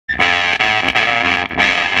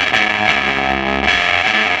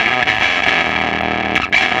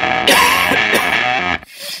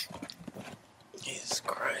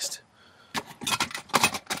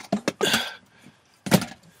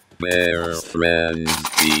friends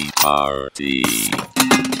tea party.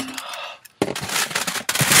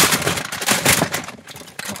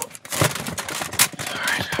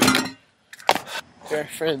 Bear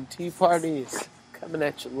friend tea parties coming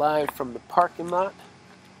at you live from the parking lot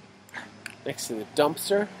next to the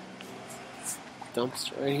dumpster.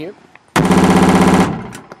 Dumpster right here.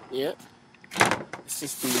 Yeah. This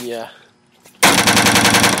is the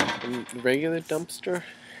regular dumpster.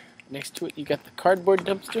 Next to it, you got the cardboard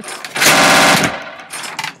dumpster.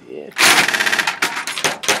 Yeah.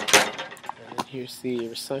 And then here's the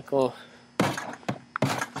recycle.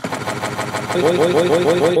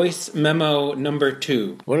 Voice memo number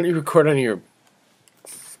 2. Why don't you record on your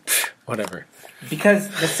whatever? Because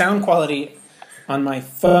the sound quality on my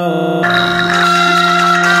phone.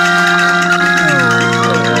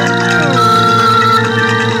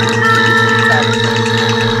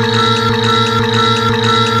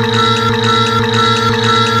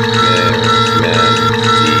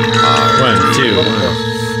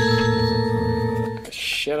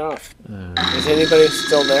 Shut off. Is anybody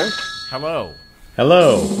still there? Hello.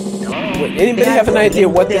 Hello. Wait, anybody have an idea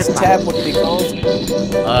what this tab would be called?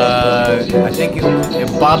 I think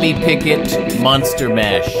Bobby Pickett Monster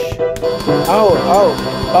Mash. Oh,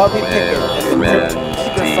 Bobby Pickett.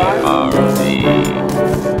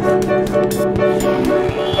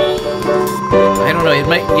 I don't know, it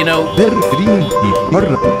might,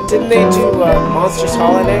 Didn't they do Monsters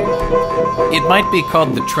Holiday? it might be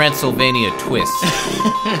called the Transylvania Twist.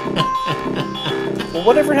 Well,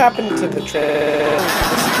 whatever happened to the this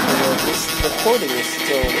recording is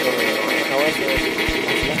still going on. However, I've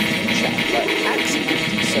left the chat by accident.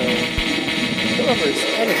 So, whoever's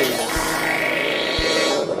editing this,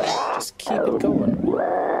 just keep it going.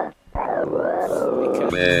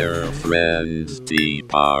 Bear friends tea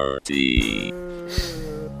party.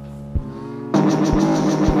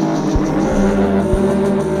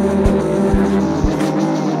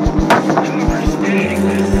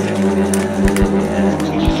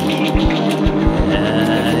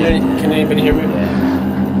 Can anybody hear me?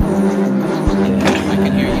 I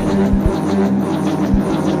can hear you.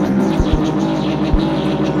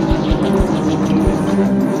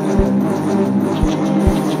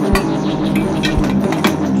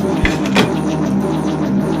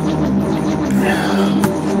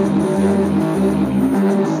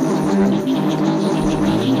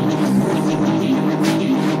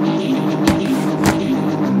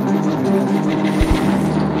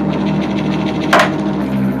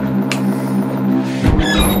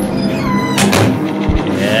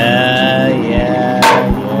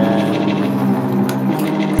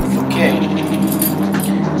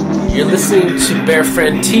 You're listening to Bear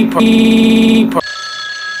Friend Tea Party.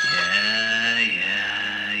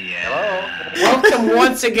 Hello. Welcome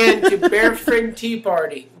once again to Bear Friend Tea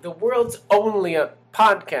Party, the world's only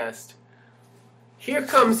podcast. Here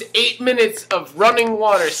comes 8 minutes of running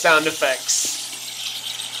water sound effects.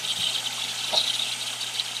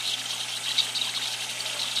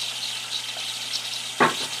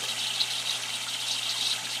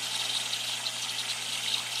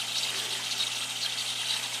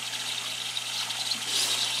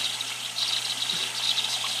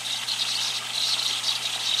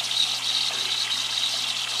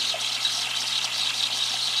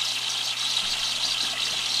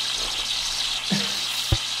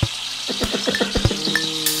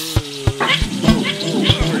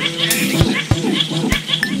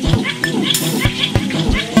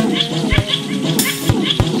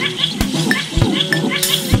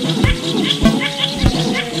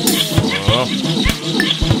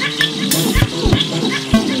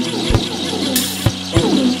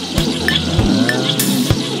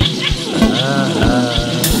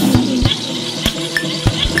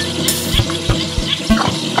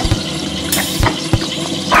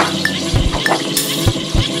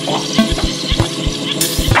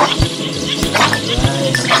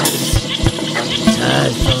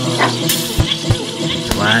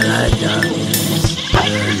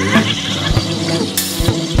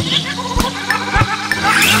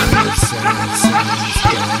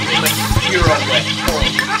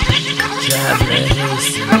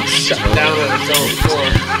 Shut down on its own floor.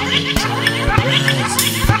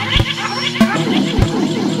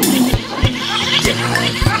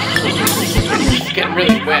 It's getting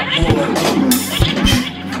really wet.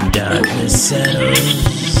 Darkness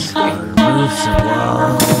settles on roofs and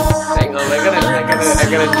walls. Hang on, I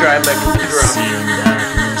gotta drive my computer up.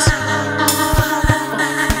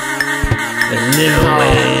 The little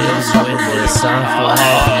waves with the soft white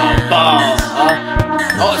hands.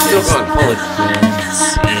 Oh, it's still going. Hold it.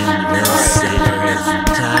 Footprints in the sand.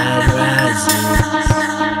 Tide rises.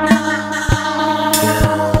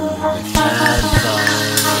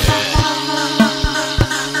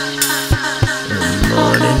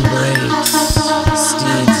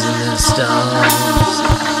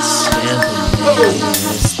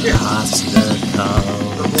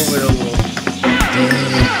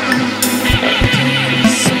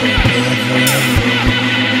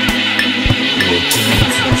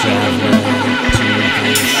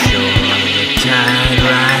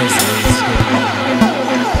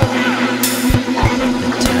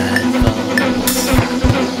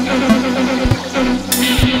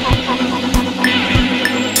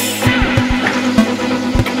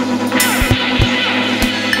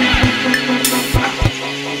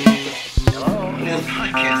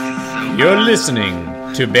 You're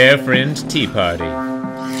listening to Bear Friend Tea Party,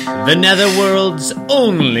 the Netherworld's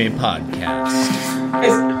only podcast.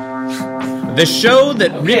 The show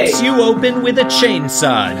that rips you open with a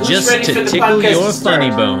chainsaw just to tickle your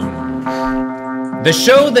funny bone. The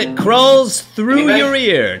show that crawls through your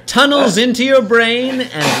ear, tunnels into your brain,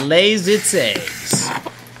 and lays its eggs.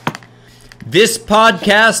 This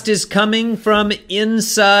podcast is coming from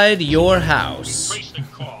inside your house.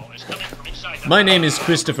 My name is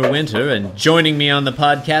Christopher Winter, and joining me on the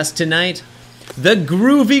podcast tonight, the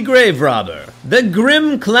groovy grave robber, the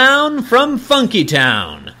grim clown from Funky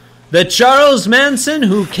Town, the Charles Manson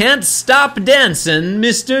who can't stop dancing,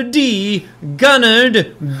 Mr. D.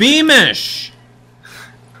 Gunnard Beamish.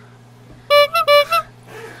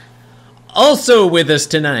 Also with us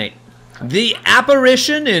tonight, the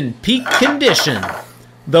apparition in peak condition,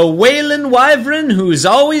 the Wailing Wyvern who's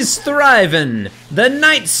always thriving, the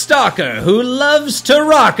Night Stalker who loves to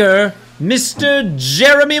rock her, Mr.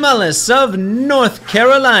 J.Mullis of North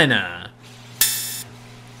Carolina.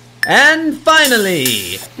 And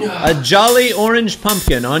finally, a jolly orange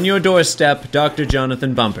pumpkin on your doorstep, Dr.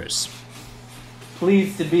 Jonathan Bumpers.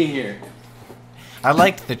 Pleased to be here. I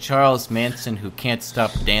liked the Charles Manson who can't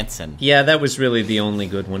stop dancing. Yeah, that was really the only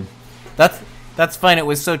good one. That's fine. It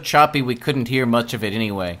was so choppy we couldn't hear much of it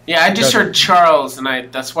anyway. Yeah, I just heard Charles, and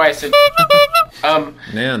that's why I said.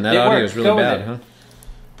 Man, that audio is really bad, huh?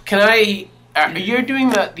 Can I? You're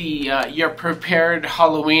doing your prepared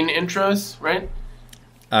Halloween intros, right?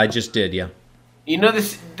 I just did, yeah. You know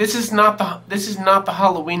this is not the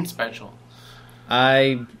Halloween special.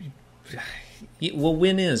 Well,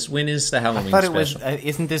 when is the Halloween special? I thought it was.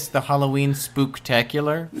 Isn't this the Halloween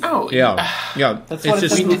spooktacular? No. Yeah. That's it's what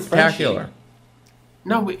just it's in the spectacular.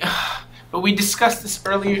 No, but we discussed this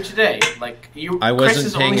earlier today. Like I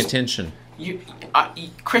wasn't paying attention.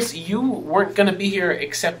 Chris, you weren't going to be here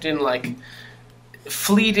except in like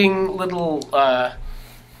fleeting little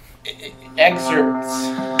excerpts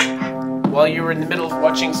while you were in the middle of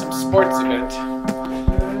watching some sports event.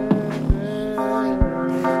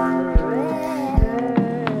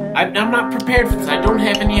 I'm not prepared for this. I don't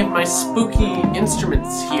have any of my spooky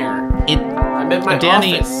instruments here. I'm at my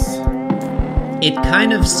office. It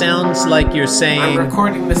kind of sounds like you're saying... I'm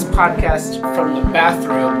recording this podcast from the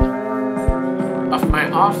bathroom of my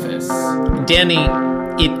office. Danny,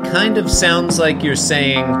 it kind of sounds like you're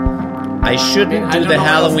saying I shouldn't do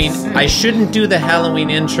the Halloween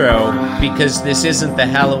intro because this isn't the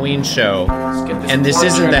Halloween show. And this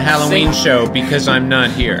isn't the Halloween show because I'm not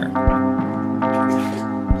here.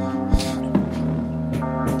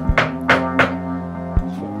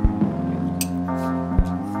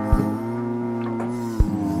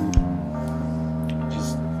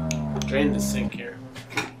 Drain the sink here.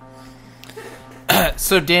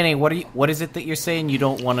 So, Danny, what is it that you're saying? You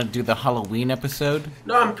don't want to do the Halloween episode?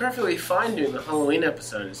 No, I'm perfectly fine doing the Halloween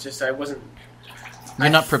episode. It's just I wasn't... You're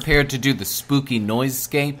not prepared to do the spooky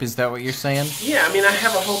noisescape? Is that what you're saying? Yeah, I mean, I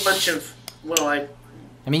have a whole bunch of... Well, I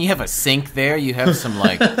mean, you have a sink there. You have some,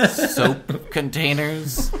 like, soap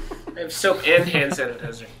containers. have soap and hand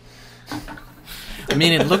sanitizer. I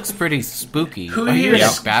mean, it looks pretty spooky. Who Are you in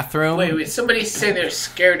hears- a bathroom? Wait, somebody say they're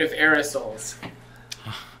scared of aerosols.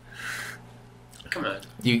 Come on.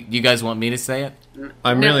 You guys want me to say it?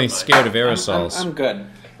 I'm Never really mind. scared of aerosols. I'm good.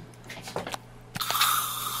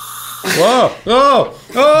 Whoa! Oh!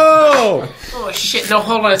 Oh! Oh, shit. No,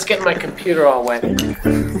 hold on. It's getting my computer all wet. I'm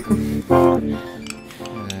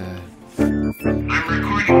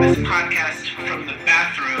recording this podcast from the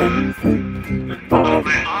bathroom of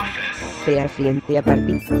my office.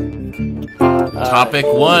 Topic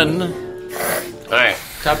 1. Alright,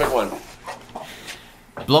 topic 1.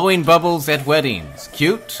 Blowing bubbles at weddings.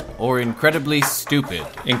 Cute or incredibly stupid?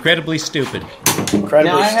 Incredibly stupid.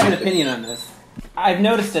 Now, I have an opinion on this. I've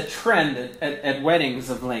noticed a trend at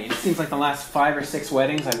weddings of late. It seems like the last 5 or 6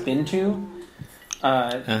 weddings I've been to,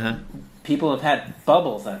 people have had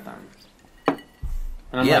bubbles at them.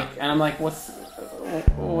 And I'm like, what's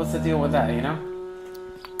the deal with that, you know?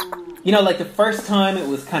 You know, like the first time it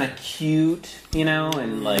was kind of cute, you know,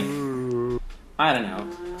 and like, I don't know,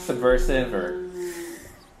 subversive or...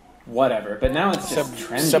 whatever. But now it's just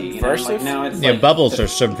trendy. Subversive? Now it's bubbles are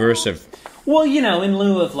subversive. Well, in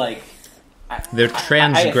lieu of like... They're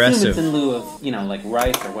transgressive. I assume it's in lieu of, like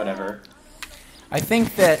rice or whatever. I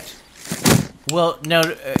think that... Well, no,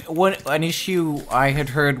 an issue I had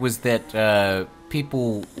heard was that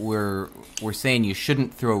people were saying you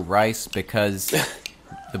shouldn't throw rice because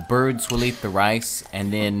the birds will eat the rice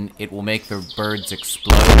and then it will make the birds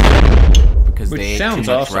explode because they ate too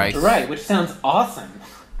much rice. Right, which sounds awesome.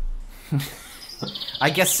 I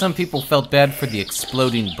guess some people felt bad for the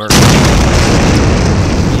exploding birds.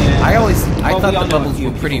 Yeah. I thought the bubbles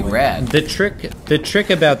were pretty rad. The trick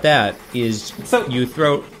about that is you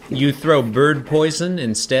throw bird poison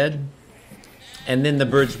instead, and then the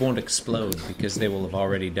birds won't explode because they will have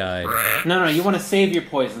already died. No, you want to save your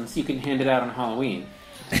poison so you can hand it out on Halloween.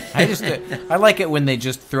 I like it when they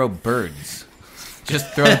just throw birds.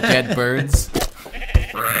 Just throw dead birds.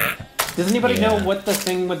 Does anybody know what the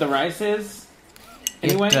thing with the rice is?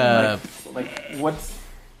 Anyway, like what's...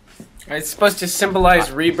 It's supposed to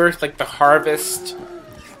symbolize rebirth, like the harvest,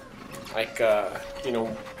 like,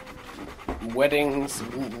 weddings,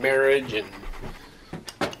 marriage, and...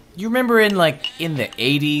 You remember in the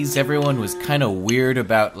 80s, everyone was kind of weird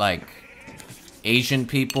about, like, Asian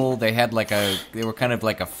people. They had, they were kind of,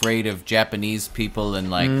 like, afraid of Japanese people and,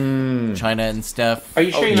 like, China and stuff. Are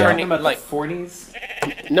you sure you're talking about, like, 40s?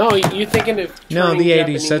 No, you're thinking of... No, the 80s.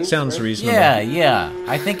 Japanese, that sounds reasonable. Yeah.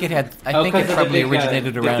 I think it probably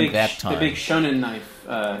originated around that time. The big shonen knife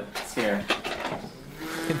scare.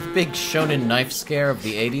 The big shonen knife scare of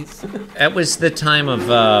the 80s? That was the time of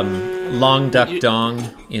Long Duck Dong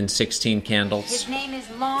in 16 Candles.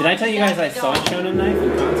 Did I tell you guys I saw Shonen Knife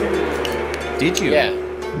in concert? Did you? Yeah.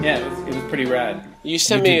 Yeah, it was pretty rad. You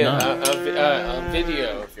sent me a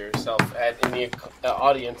video of yourself in the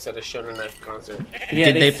audience at a Shonen Knife concert.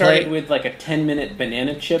 Yeah, they started with like a 10-minute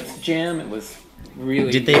Banana Chips jam. It was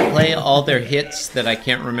really... Did they play all their hits that I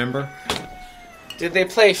can't remember? Did they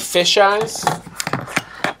play Fish Eyes?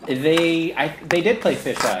 They did play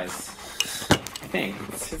Fish Eyes, I think.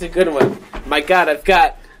 This is a good one. My God, I've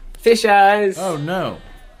got Fish Eyes. Oh, no.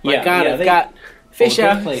 My God, I've got Fish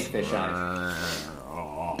Eyes. They played Fish Eyes.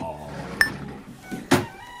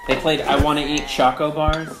 They played I Want to Eat Choco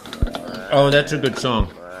Bars. Oh, that's a good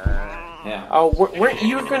song. Yeah. Oh, weren't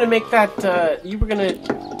you were going to make that, you were going to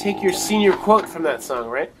take your senior quote from that song,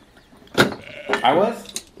 right? I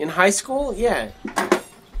was? In high school? Yeah.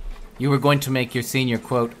 You were going to make your senior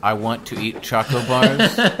quote, I want to eat choco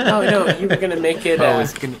bars? No, you were going to make it... I'm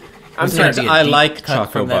sorry, I like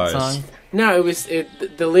choco bars. That song? No,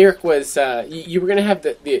 the lyric was, you were going to have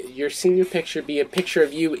your senior picture be a picture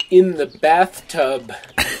of you in the bathtub,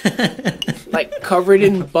 like covered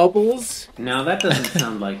in bubbles. No, that doesn't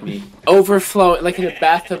sound like me. Overflowing, like in a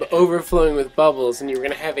bathtub overflowing with bubbles, and you were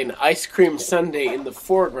going to have an ice cream sundae in the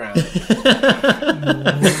foreground.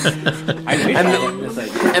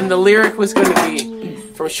 And the lyric was going to be,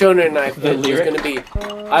 from Shonen Knife, it was going to be,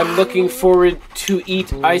 I'm looking forward to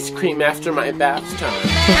eat ice cream after my bath time.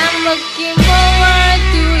 I'm looking forward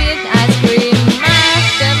to eat ice cream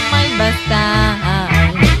after my bath time.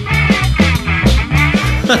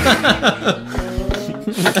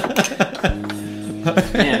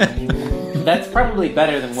 Man, that's probably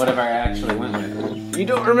better than whatever I actually went with. You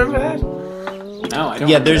don't remember that? No, I don't.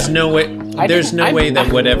 Yeah, there's no way. There's no way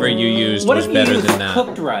that whatever you used was better than that.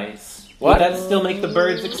 Cooked rice. What? Would that still make the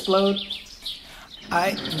birds explode?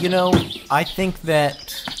 I think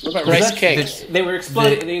that... What about rice cakes? They would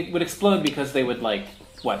explode because they would,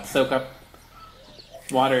 soak up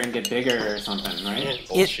water and get bigger or something, right?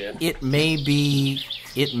 Bullshit. It may be,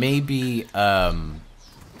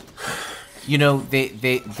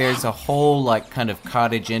 there's a whole, kind of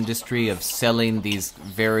cottage industry of selling these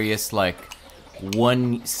various,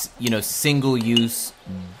 single-use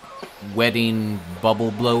wedding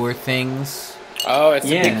bubble blower things. Oh, it's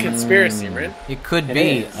a big conspiracy, right? It could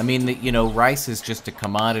be. I mean, rice is just a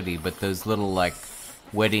commodity, but those little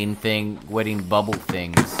wedding bubble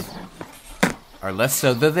things are less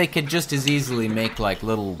so. Though they could just as easily make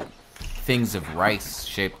little things of rice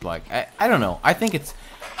shaped like I don't know. I think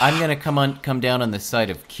I'm gonna come down on the side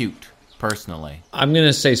of cute personally. I'm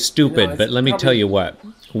gonna say stupid, but let me tell you what.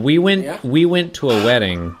 We went to a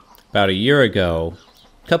wedding about a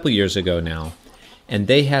couple years ago now, and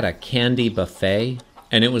they had a candy buffet,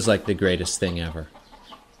 and it was the greatest thing ever.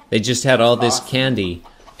 They just had all this candy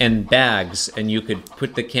and bags, and you could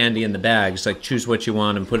put the candy in the bags, choose what you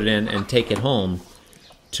want and put it in and take it home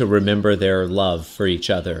to remember their love for each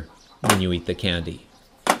other when you eat the candy.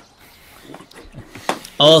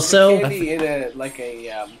 Also, candy in a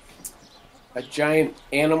giant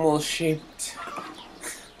animal-shaped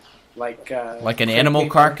like an animal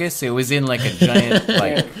carcass. It was in like a giant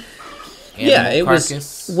like. Yeah, it carcass.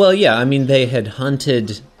 was. Well, yeah. I mean, they had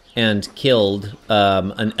hunted and killed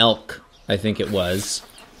an elk, I think it was.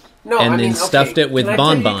 No, and I mean, then stuffed it with can I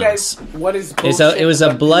tell you bonbons. guys what is bullshit It was a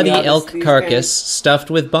about bloody pinatas elk these carcass days?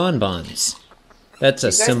 stuffed with bonbons. That's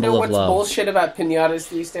a symbol You guys know of what's love. bullshit about pinatas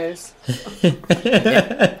these days?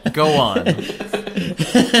 Go on.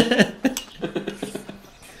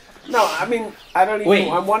 No, I mean, I don't even. Wait.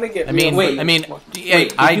 I want to get. I mean, Wait. I did you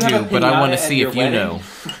have do, a but I want to pinata at see your if you wedding? know.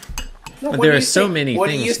 No, what There do are you so think- many What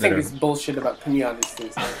do things you that think are- is bullshit about pinatas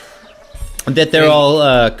these days? That they're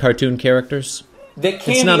all cartoon characters. The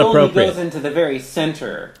candy not only appropriate. goes into the very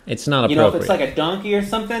center. It's not You know, appropriate. if it's like a donkey or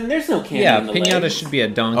something, there's no candy yeah, in the pinata legs. should be a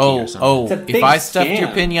donkey or something. It's a big if I stuffed your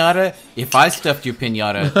scam.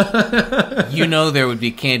 pinata, you know there would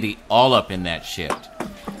be candy all up in that shit.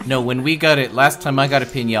 No, when we got it last time, I got a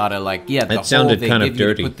pinata. Like, yeah, the It sounded hole they kind of give you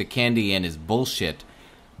dirty. to put the candy in is bullshit.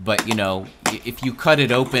 But you know, if you cut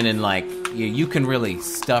it open and like you can really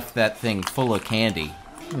stuff that thing full of candy.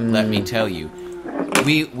 Let me tell you.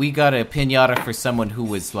 We got a pinata for someone who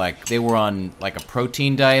was like they were on like a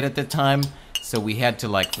protein diet at the time, so we had to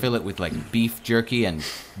like fill it with like beef jerky and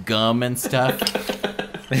gum and stuff.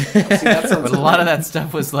 But a lot of that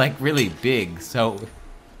stuff was like really big, so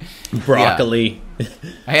Broccoli.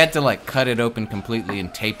 I had to like cut it open completely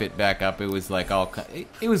and tape it back up. It was like all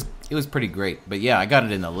it was pretty great. But yeah, I got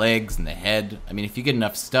it in the legs and the head. I mean, if you get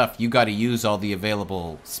enough stuff, you got to use all the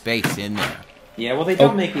available space in there. Yeah, well, they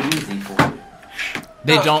don't make it easy for you.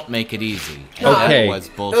 They don't make it easy. No, okay. That was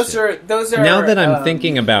bullshit. Those are. Now that I'm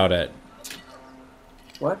thinking about it,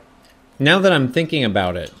 What? now that I'm thinking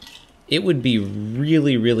about it, it would be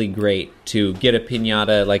really, really great to get a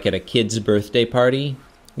piñata like at a kid's birthday party.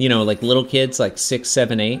 You know, like little kids, like 6,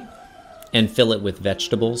 7, 8, and fill it with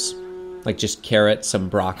vegetables, like just carrots, some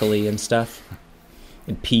broccoli and stuff,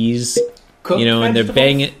 and peas. Cooked you know, and they're vegetables?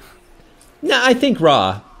 banging. No, I think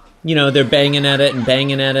raw. You know, they're banging at it,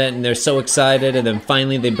 and they're so excited, and then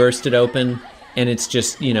finally they burst it open, and it's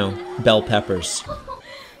just, you know, bell peppers.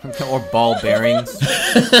 Or ball bearings. No,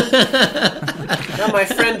 my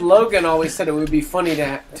friend Logan always said it would be funny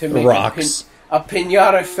to make Rocks. a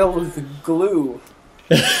piñata filled with glue.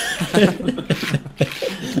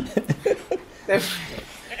 It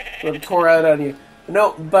would pour out on you.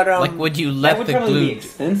 No, but Like, would you That let would the probably be glue...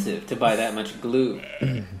 expensive to buy that much glue.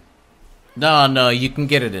 No, you can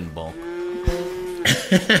get it in bulk.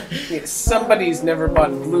 yeah, somebody's never bought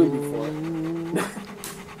glue before.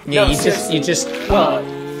 Yeah, No, you just. Well,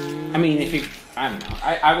 I mean, if you, I don't know,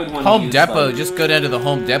 I would want to Home use Depot, like, just go down to the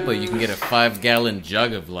Home Depot. You can get a 5-gallon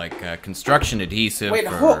jug of, like, construction adhesive Wait,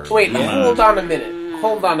 for... hold on a minute.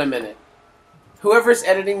 Hold on a minute. Whoever's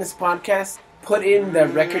editing this podcast, put in the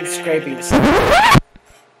record scraping sound.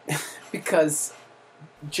 Because,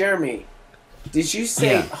 Jeremy, did you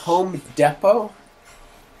say Yeah. Home Depot?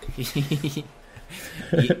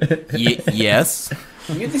 Yes.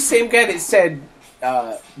 You're the same guy that said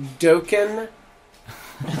Doken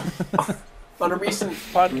on a recent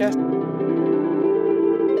podcast.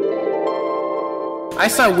 I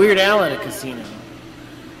saw Weird Al at a casino.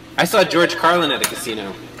 I saw George Carlin at a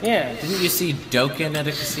casino. Yeah. Didn't you see Doken at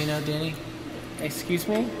a casino, Danny? Excuse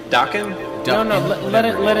me? Dokken? No,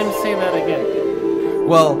 let him say that again.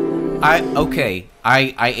 Well, I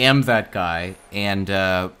am that guy, and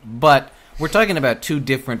but we're talking about two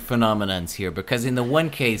different phenomenons here, because in the one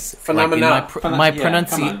case, Phenomena. like in my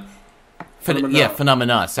pronunciation,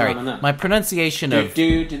 phenomena. Sorry, Phenomena. my pronunciation of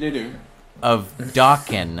Do.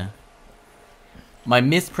 Dokken. My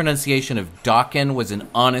mispronunciation of Dokken was an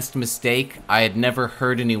honest mistake. I had never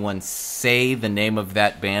heard anyone say the name of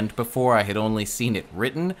that band before. I had only seen it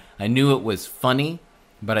written. I knew it was funny,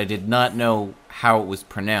 but I did not know how it was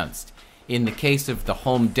pronounced. In the case of the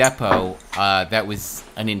Home Depot, that was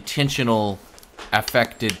an intentional,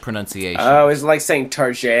 affected pronunciation. Oh, it's like saying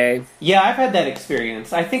Target. Yeah, I've had that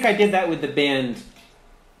experience. I think I did that with the band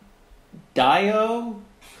Dio?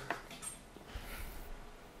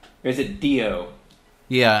 Or is it Dio?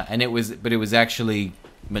 Yeah, and it was actually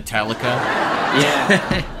Metallica.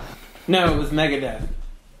 Yeah. No, it was Megadeth.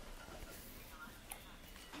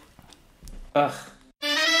 Ugh.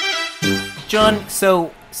 John,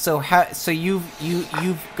 so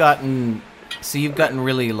you've gotten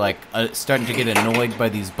really like starting to get annoyed by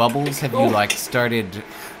these bubbles. Have you like started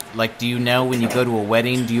like do you now when you go to a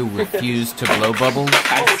wedding do you refuse to blow bubbles?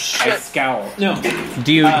 I scowl. No.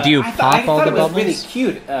 Do you pop all the it was bubbles? really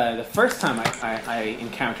cute the first time I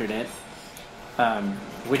encountered it,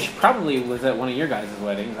 which probably was at one of your guys'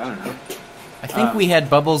 weddings. I don't know. I think we had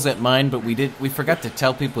bubbles at mine, but we forgot to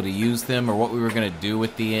tell people to use them or what we were going to do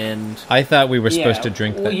at the end. I thought we were supposed to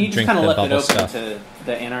drink the you just drink the left bubble it open stuff. to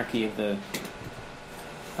the anarchy of the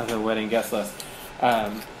wedding guest list.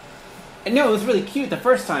 And no, it was really cute the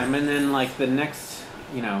first time, and then like the next,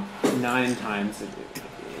 9 times, it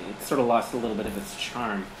sort of lost a little bit of its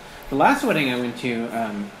charm. The last wedding I went to,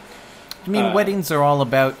 weddings are all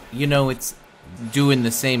about, it's doing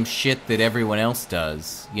the same shit that everyone else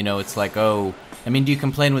does. It's like, do you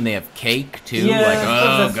complain when they have cake too? Yeah, like,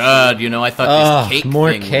 oh god, I thought this cake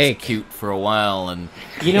more thing cake. was cute for a while, and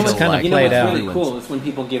what's kinda played out. really cool is when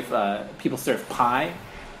people people serve pie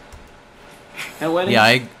at weddings. Yeah,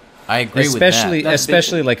 I agree with that.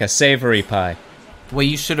 Especially like a savory pie. Well,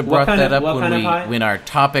 you should have brought that up when our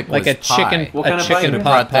topic was like a pie. chicken, a chicken pot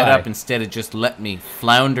brought that pie. up instead of just let me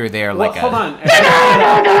flounder there like hold a. on.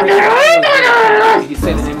 Did you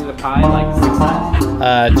say the name of the pie like 6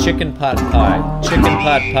 times? Chicken pot pie. Chicken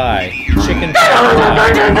pot pie. Chicken pot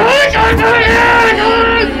pie.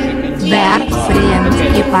 Bear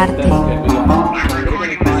friendly party.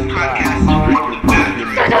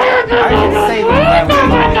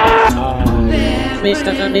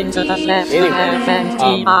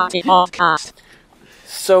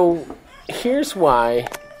 So, here's why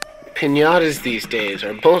piñatas these days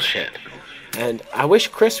are bullshit. And I wish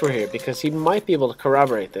Chris were here because he might be able to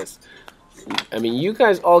corroborate this. I mean, you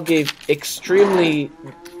guys all gave extremely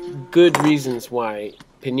good reasons why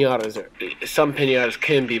some piñatas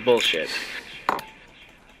can be bullshit.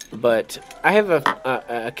 But I have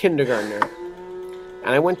a kindergartner,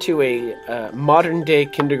 and I went to a modern-day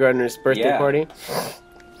kindergartner's birthday party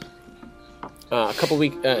a couple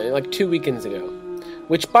like 2 weekends ago.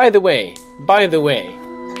 Which, by the way,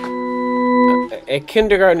 a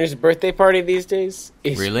kindergartner's birthday party these days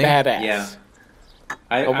is really badass. Yeah.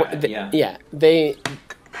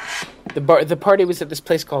 The party was at this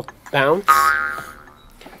place called Bounce.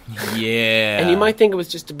 Yeah. And you might think it was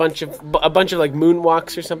just a bunch of like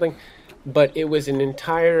moonwalks or something, but it was an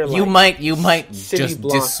entire like, you might just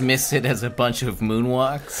block. dismiss it as a bunch of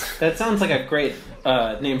moonwalks. That sounds like a great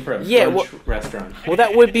name for a brunch restaurant. Well,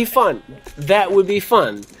 that would be fun.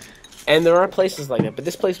 And there are places like that, but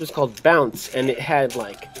this place was called Bounce, and it had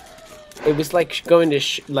like, it was like going to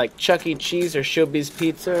like Chuck E. Cheese or Showbiz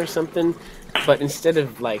Pizza or something, but instead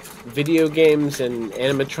of like video games and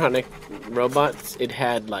animatronic robots, it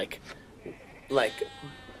had like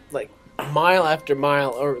mile after mile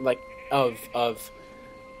or like of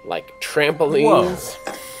like trampolines.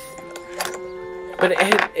 Whoa. But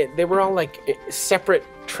they were all like separate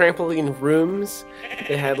trampoline rooms.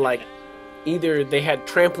 They had like they had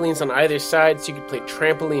trampolines on either side, so you could play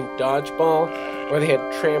trampoline dodgeball, or they had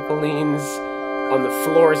trampolines on the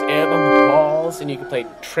floors and on the walls, and you could play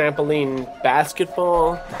trampoline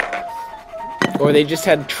basketball, or they just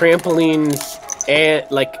had trampolines and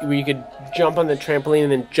like where you could jump on the trampoline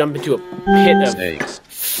and then jump into a pit of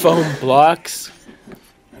foam blocks.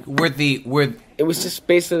 It was just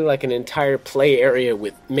basically like an entire play area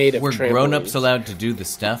made of trampolines. Were grown-ups allowed to do the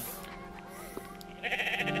stuff?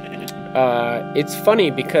 It's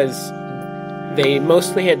funny because they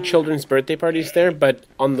mostly had children's birthday parties there, but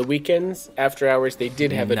on the weekends, after hours, they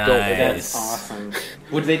did have adult events. That's awesome.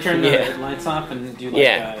 Would they turn the lights off and do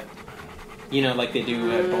like, like they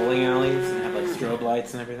do at bowling alleys and have like strobe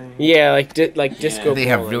lights and everything? Yeah, like disco. They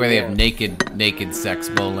have naked sex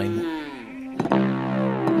bowling.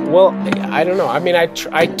 Well, I don't know. I mean, I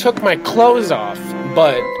took my clothes off,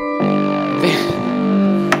 but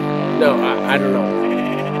no, I don't know.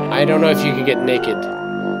 I don't know if you can get naked.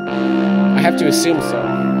 I have to assume so.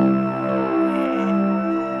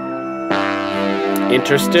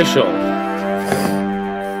 Interstitial.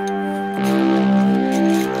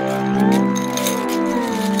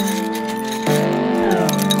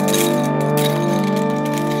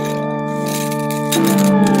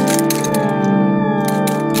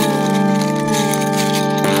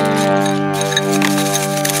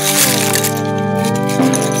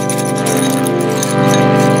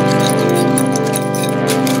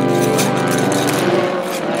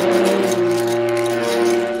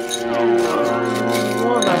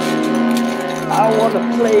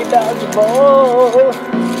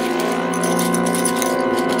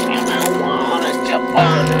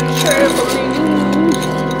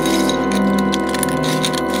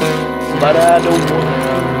 But I don't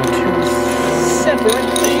want two separate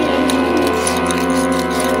things.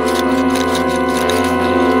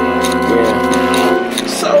 Yeah.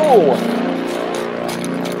 So,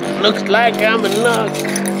 looks like I'm in luck.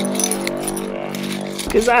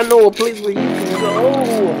 'Cause I know a place where you can go.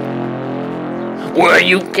 Where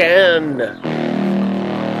you can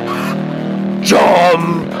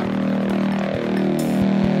jump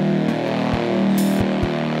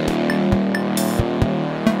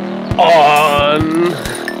on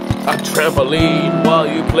a trampoline while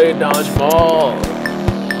you play dodgeball.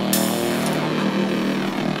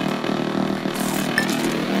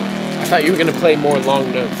 I thought you were gonna play more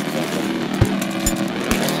long notes.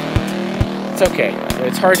 It's okay.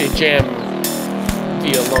 It's hard to jam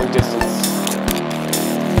via long distance.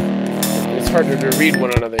 It's harder to read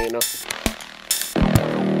one another, you know.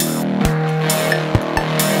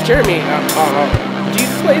 Jeremy, do you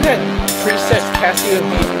play that preset Casio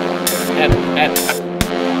beat at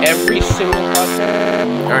every single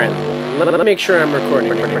podcast? All right, let me make sure I'm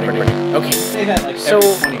recording. Okay. Say that like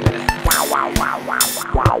every 20 minutes.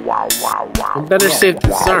 I'm better safe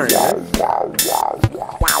than sorry.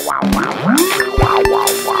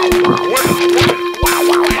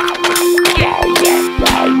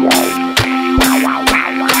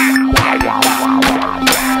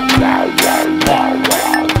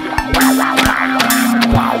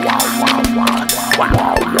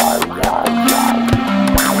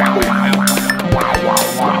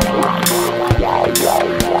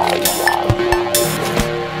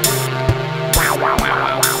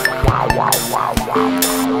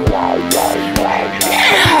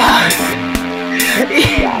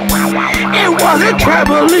 It was a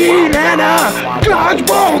trampoline and a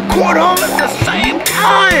dodgeball court all at the same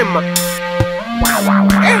time.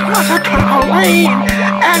 It was a trampoline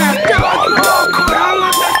and a dodgeball court all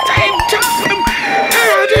at the same time. And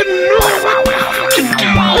I didn't know what to do.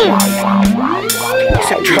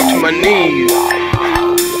 Except drop to my knees.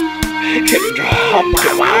 It dropped to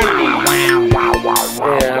my knees.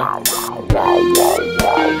 Yeah.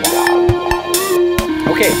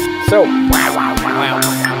 Okay, so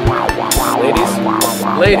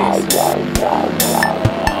ladies,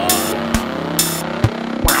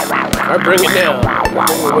 bring it down.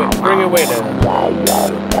 Bring it way down.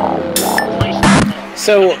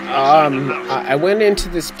 So, I went into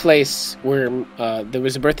this place where there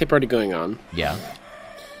was a birthday party going on. Yeah.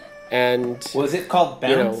 And was it called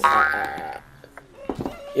Bounce?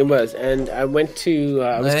 It was, and I went to.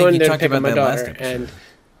 I was going there to pick up my daughter, and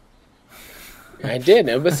I did.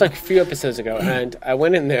 It was like a few episodes ago, and I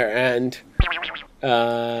went in there, and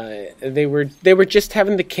they were just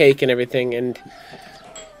having the cake and everything, and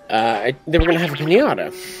they were going to have a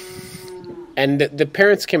piñata. And the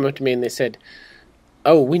parents came up to me and they said,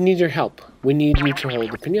 "Oh, we need your help. We need you to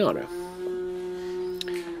hold the piñata."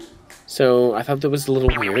 So I thought that was a little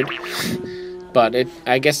weird, but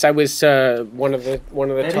I guess I was one of the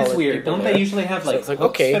that taller is weird. people Don't there. they usually have like So it's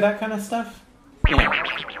hooks for that kind of stuff?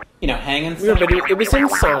 You know, hanging Yeah, stuff. but it was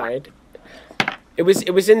inside. It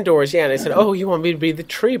was indoors, yeah. And I said, "Oh, you want me to be the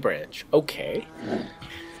tree branch? Okay."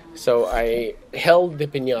 So I held the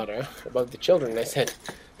piñata above the children, and I said,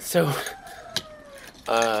 "So,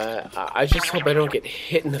 I just hope I don't get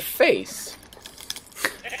hit in the face."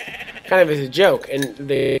 Kind of as a joke,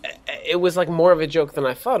 and it was like more of a joke than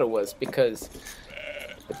I thought it was, because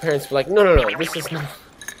the parents were like, "No, this is not."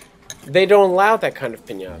 They don't allow that kind of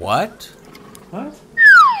piñata. What? What?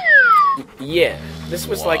 Yeah, this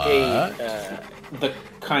was like a The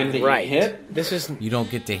kind that right. you hit? This is You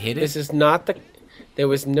don't get to hit it? This is not the. There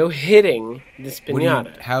was no hitting this What do you-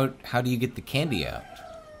 piñata. how do you get the candy out?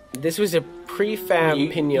 This was a prefab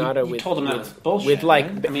piñata you with. told them that was bullshit. with like.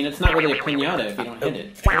 right? I mean, it's not really a piñata if you don't hit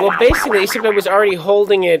it. Well, basically, except I was already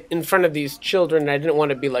holding it in front of these children. And I didn't want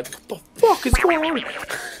to be like, "What the fuck is going on?"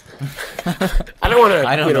 I don't want to.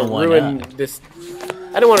 I don't know why ruin not. this.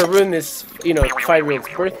 I don't want to ruin this. 5-year-old's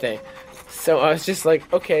birthday. So I was just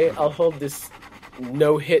like, okay, I'll hold this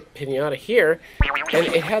no-hit piñata here, and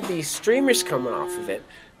it had these streamers coming off of it.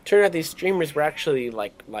 Turned out these streamers were actually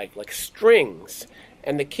like strings,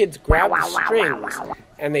 and the kids grab the strings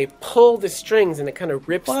and they pull the strings, and it kind of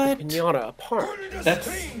rips What? the piñata apart. That's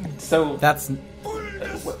so. That's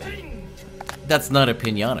not a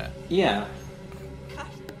piñata. Yeah.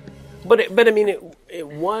 But I mean, it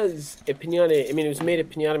was a piñata. I mean, it was made of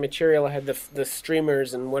piñata material. It had the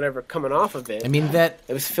streamers and whatever coming off of it. I mean it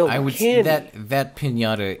was filled I with would candy. that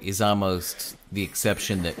piñata is almost the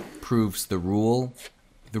exception that proves the rule.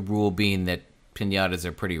 The rule being that piñatas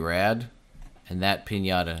are pretty rad, and that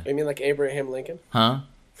piñata, I mean, like Abraham Lincoln. huh?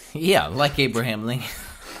 Yeah, like Abraham Lincoln.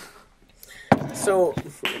 So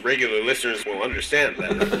Regular listeners will understand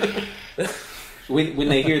that. When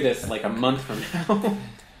they hear this, like a month from now.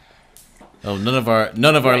 Oh, none of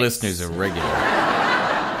our listeners are regular.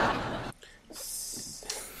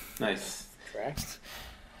 Nice. correct.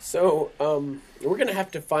 So we're gonna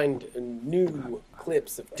have to find a new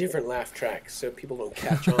clips of different laugh tracks so people don't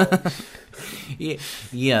catch on.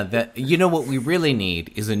 Yeah, that you know what we really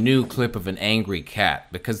need is a new clip of an angry cat,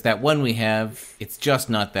 because that one we have, it's just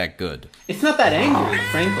not that good. It's not that angry,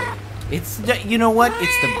 frankly. It's, you know what?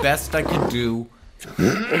 It's the best I could do.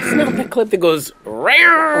 It's not the clip that goes. No,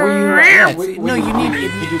 you need.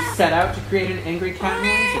 Did you set out to create an angry cat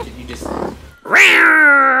noise, or did you just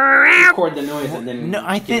record the noise and then?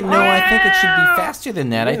 I think it should be faster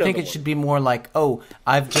than that. I think it should be more like, "Oh,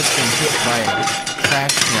 I've just been hit by a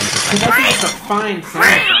crash I think it's a fine sound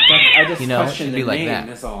effect. I just question the like name. that.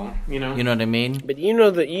 That's all. You know what I mean? But you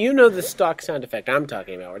know the stock sound effect I'm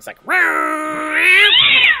talking about, where it's like.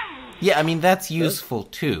 Yeah, I mean that's useful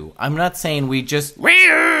too. I'm not saying we just.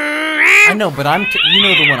 I know, but you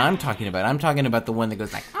know the one I'm talking about. I'm talking about the one that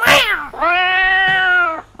goes like.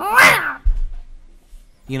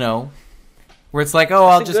 You know, where it's like, oh,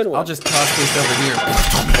 I'll just toss this over here.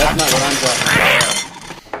 That's not what I'm talking about.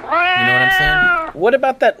 You know what I'm saying? What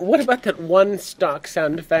about that one stock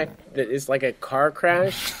sound effect that is like a car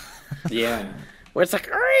crash? Yeah. Where it's like.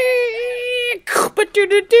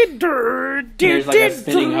 There's like a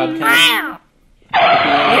spinning hubcap.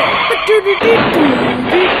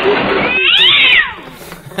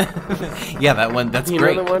 Yeah, that one. That's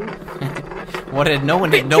great. You know the one? No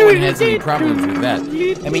one has any problems with that.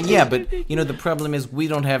 I mean, yeah, but the problem is we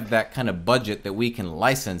don't have that kind of budget that we can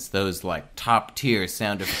license those like top tier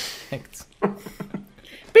sound effects.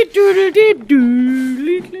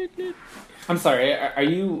 I'm sorry. Are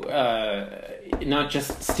you not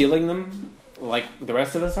just stealing them like the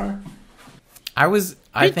rest of us are? I was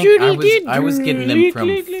getting them from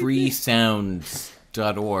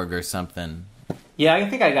freesounds.org or something. Yeah, I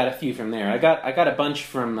think I got a few from there. I got a bunch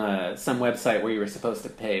from some website where you were supposed to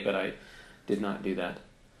pay, but I did not do that.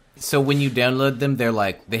 So when you download them,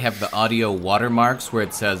 they have the audio watermarks where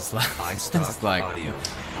it says like audio.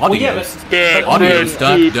 Well, yeah, but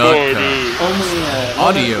audiostock.com.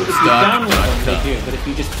 Audiostock.com. They do, but if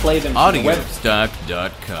you just play them from the website,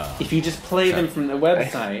 audiostock.com. If you just play them from the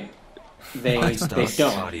website, they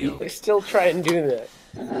don't. They still try and do that.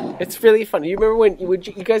 It's really fun. You remember when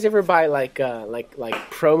you guys ever buy like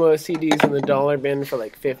promo CDs in the dollar bin for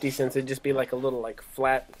like 50 cents? It'd just be like a little like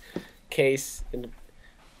flat case, and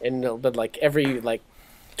but like every like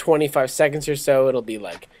 25 seconds or so, it'll be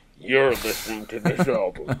like, "You're listening to this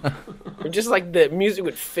album." Or just like the music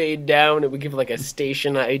would fade down. It would give like a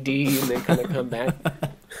station ID and then kind of come back.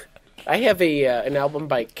 I have an album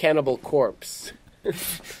by Cannibal Corpse.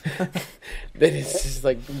 That is just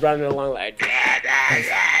like running along like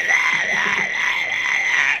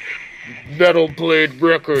Metal Blade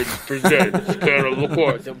Records presents Cannibal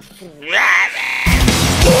Corpse.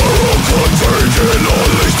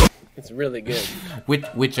 It's really good.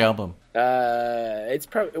 Which album? It's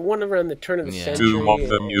probably one around the turn of the century. Two of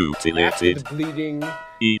them mutilated, the bleeding,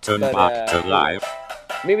 eaten back to life.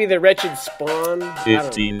 Maybe the Wretched Spawn.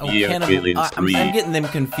 15-year killing spree. I'm getting them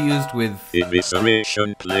confused with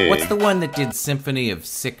Evisceration Plague. What's the one that did Symphony of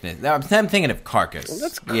Sickness? I'm thinking of Carcass. Well,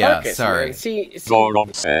 that's Carcass. Yeah, sorry. Man. See,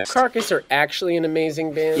 Bonbons. Carcass are actually an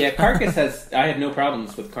amazing band. Yeah, Carcass I have no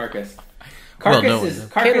problems with Carcass. Carcass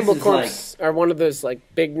Cannibal Corpse are one of those like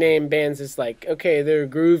big name bands. It's like, okay, they're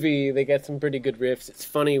groovy, they got some pretty good riffs. It's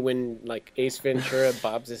funny when like Ace Ventura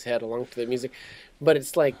bobs his head along to the music, but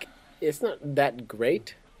it's like it's not that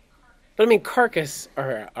great. But I mean, Carcass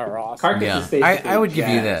are awesome. Carcass is basically I would jazz. give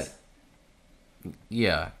you that.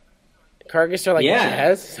 Yeah. Carcass are like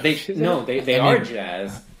jazz. They are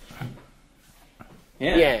jazz.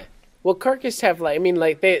 Yeah. Yeah. Well, Carcass have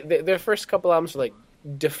like their first couple albums were like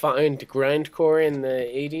defined grindcore in the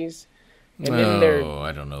 80s. And then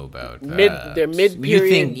I don't know about that. Their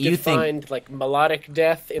mid-period defined like melodic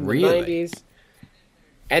death in the 90s.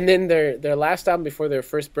 And then their last album before their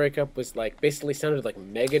first breakup was like basically sounded like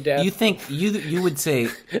Megadeth. You think you would say,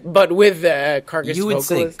 but with Carcass, you would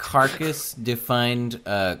vocalist. say Carcass defined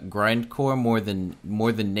grindcore more than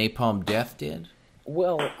Napalm Death did?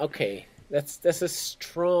 Well, okay, that's a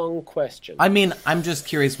strong question. I mean, I'm just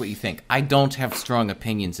curious what you think. I don't have strong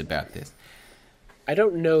opinions about this. I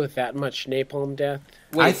don't know that much Napalm Death.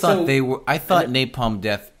 I thought Napalm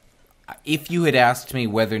Death. If you had asked me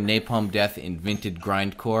whether Napalm Death invented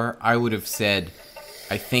grindcore, I would have said,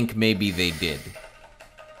 I think maybe they did.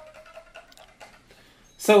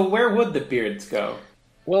 So where would the beards go?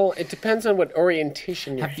 Well, it depends on what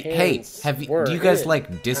orientation your hands were. Do you guys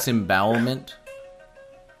like disembowelment?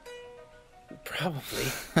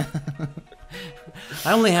 Probably.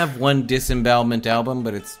 I only have one disembowelment album,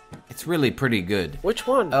 but it's really pretty good. Which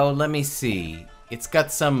one? Oh, let me see. It's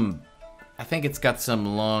got some... I think it's got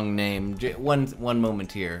some long name. One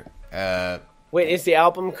moment here. Wait, is the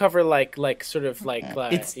album cover like sort of like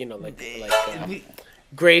It's- you know like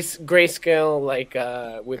grayscale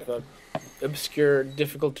with a obscure,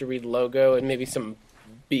 difficult to read logo and maybe some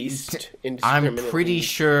beast I'm indiscriminately pretty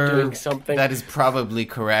sure doing something? that is probably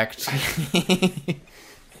correct.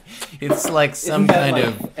 It's like some Isn't that kind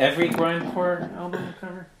like of. every grindcore album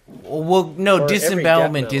cover? Well, no, Or every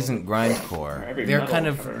disembowelment death isn't grindcore. every They're metal kind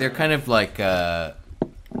of cover. they're kind of like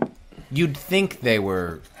you'd think they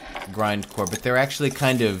were grindcore, but they're actually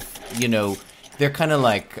kind of, you know, they're kind of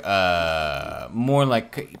like more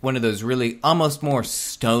like one of those really almost more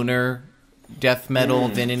stoner death metal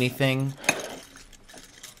than anything.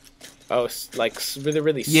 Oh, like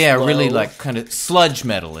really Yeah, slow. really like kind of sludge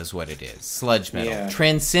metal is what it is. Sludge metal. Yeah.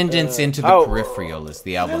 Transcendence into the Peripheral is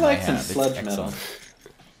the I album like I some have. It's sludge metal. excellent.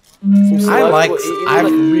 Some slow, I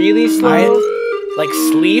like- really slow, like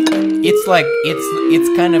Sleep. It's like it's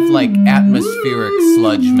kind of like atmospheric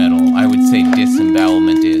sludge metal. I would say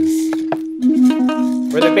disembowelment is.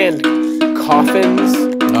 Or the band Coffins.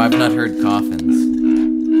 No, I've not heard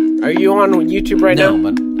Coffins. Are you on YouTube right No,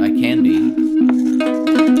 now? but I can be.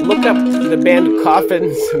 Look up the band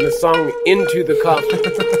Coffins and the song Into the Coffin.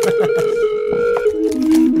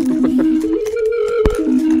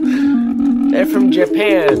 They're from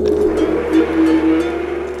Japan,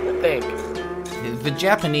 I think. The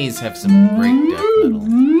Japanese have some great death metal.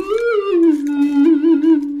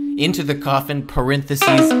 Into the Coffin,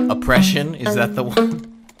 parentheses, oppression. Is that the one?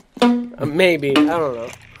 Maybe, I don't know.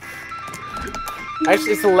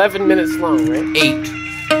 Actually, it's 11 minutes long, right? 8.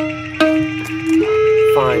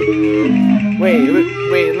 Fine.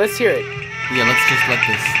 Wait, let's hear it. Yeah, let's just let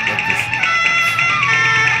this.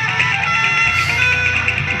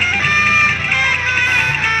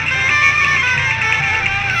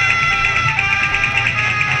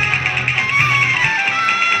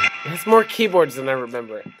 It's more keyboards than I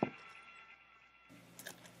remember it.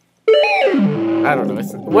 I don't know.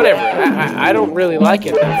 It's, whatever. I don't really like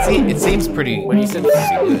it. See, it seems pretty. When you said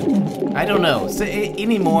good. I don't know. So,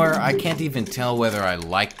 anymore, I can't even tell whether I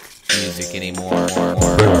like music anymore.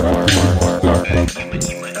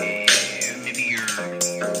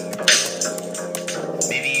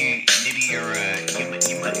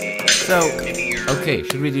 So, okay,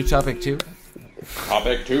 should we do topic 2?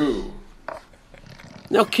 Topic 2.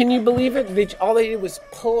 No, can you believe it? All they did was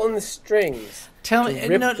pull on the strings. Tell to me,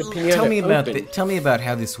 rip no, the piano tell me about open. tell me about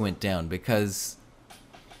how this went down, because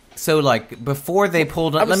so like before they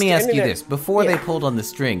pulled I on. was Let me ask standing you there- this: before yeah. they pulled on the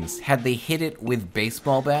strings, had they hit it with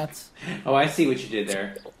baseball bats? Oh, I see what you did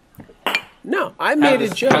there. No, I made a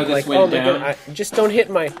joke how this like, went "Oh my down? god, don't hit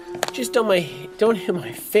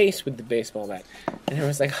my face with the baseball bat." And I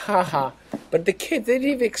was like, "Ha ha!" But the kids, they didn't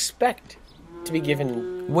even expect to be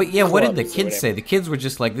given. What? Yeah, what did the clubs or kids whatever. say? The kids were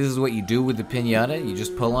just like, "This is what you do with the piñata. You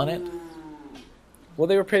just pull on it." Well,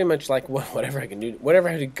 they were pretty much like, well, whatever I can do, whatever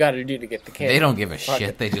I got to do to get the candy. They don't give a Fuck shit.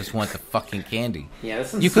 it. They just want the fucking candy. Yeah,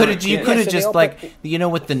 that's You could have Yeah, you so could have they just all like, put you know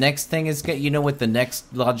what the next thing is. You know what the next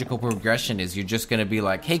logical progression is. You're just gonna be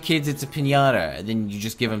like, "Hey kids, it's a piñata," and then you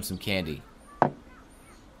just give them some candy.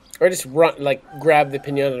 Or just run, like grab the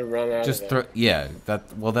pinata and run out Just of throw. Yeah,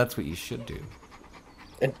 that's what you should do.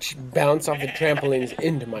 and bounce off the trampolines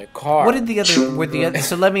into my car. What did the other were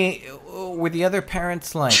the other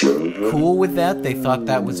parents like cool with that? They thought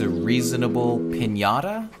that was a reasonable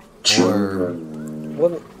piñata, or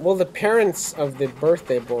Well, the parents of the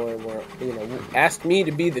birthday boy were, asked me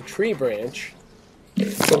to be the tree branch,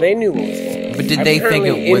 so they knew what was going on. but did they think it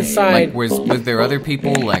Apparently was inside, like was there other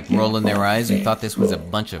people like rolling their eyes who thought this was a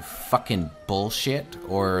bunch of fucking bullshit,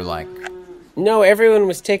 or like No, everyone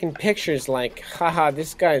was taking pictures like, haha,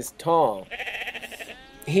 this guy's tall.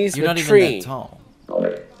 He's you're the not tree. even that tall?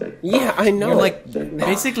 Yeah, I know. You're like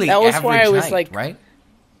basically That was average why I was height, like- right?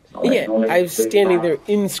 Yeah, I was standing there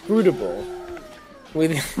inscrutable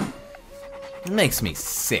with. It makes me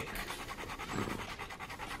sick.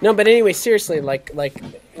 No, but anyway, seriously,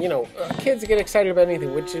 kids get excited about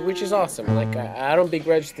anything, which is awesome. Like, I don't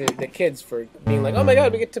begrudge the kids for being like, oh my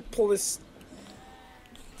god, we get to pull this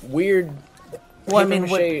weird. Well, I mean,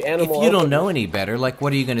 papier-mâché if animal you don't open. know any better, like,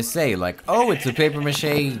 what are you going to say? Like, oh, it's a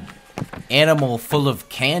papier-mâché animal full of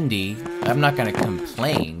candy. I'm not going to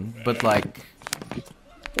complain, but like,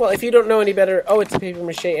 Well, if you don't know any better, oh, it's a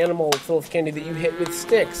papier-mâché animal full of candy that you hit with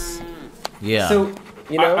sticks. yeah. So,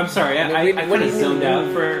 You know? I'm sorry, I What kind do of you zoned mean?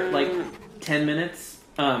 out for like 10 minutes.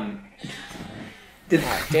 Did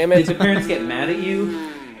Damn it. the parents get mad at you?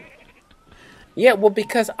 Yeah, well,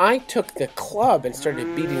 because I took the club and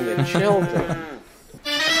started beating the children.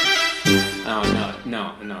 Oh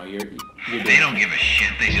no, you're They don't give a shit.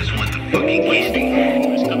 They just want the fucking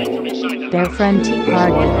candy. Their friend Tea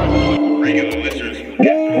Party. regular listeners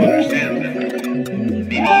will understand that.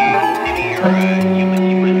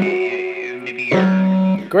 Maybe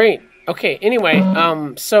you're Great. Okay. Anyway,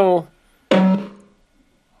 so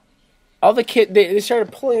all the kids they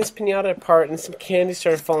started pulling this piñata apart, and some candy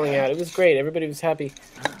started falling out. It was great. Everybody was happy.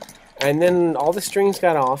 And then all the strings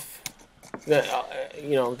got off. The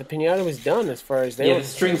piñata was done as far as they were. Yeah, the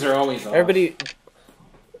strings are always off.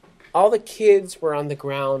 All the kids were on the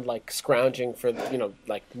ground, like scrounging for,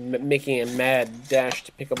 making a mad dash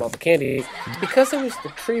to pick up all the candy. Because it was the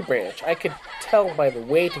tree branch, I could tell by the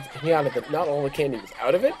weight of the piñata that not all the candy was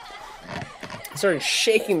out of it. I started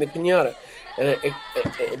shaking the piñata, and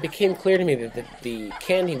it became clear to me that the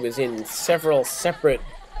candy was in several separate,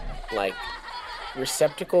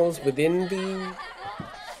 receptacles within the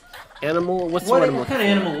animal. What kind of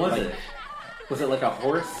animal was it? Was it like a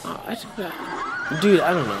horse? Dude,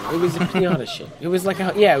 I don't know. It was a piñata shit. It was like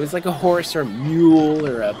a horse or a mule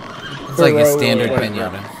or a. It's like a standard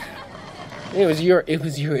piñata. It was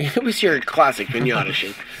your classic piñata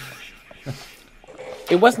shit.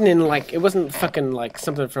 It wasn't fucking like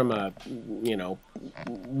something from a,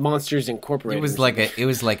 Monsters Incorporated. It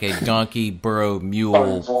was like a donkey, burro,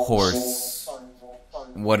 mule, horse,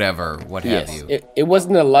 whatever, what have you. It was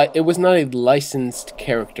not a licensed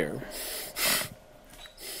character.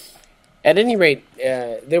 At any rate,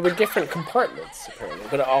 there were different compartments, apparently,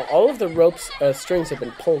 but all of the ropes, strings had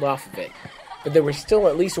been pulled off of it. But there was still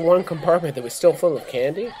at least one compartment that was still full of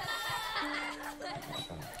candy.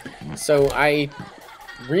 So I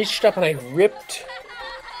reached up and I ripped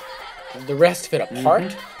the rest of it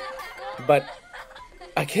apart, but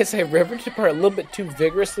I guess I ripped it apart a little bit too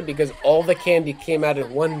vigorously because all the candy came out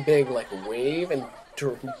in one big, wave and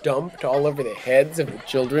dumped all over the heads of the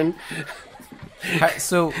children.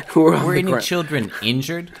 So, were any children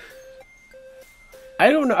injured? I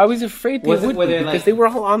don't know. I was afraid they would be because they were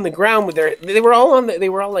all on the ground with their. They were all on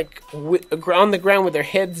the ground with their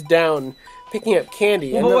heads down, picking up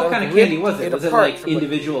candy. Well, what kind of candy was it? Was it like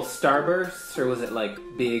individual starbursts, or was it like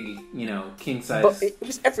big, king size? It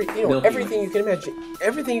was everything you can imagine.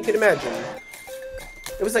 Everything you can imagine.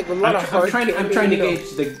 It was like a lot of hard. I'm trying to gauge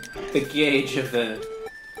the gauge of the.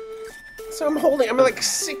 So I'm like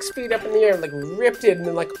 6 feet up in the air, ripped it, and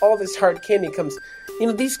then all this hard candy comes.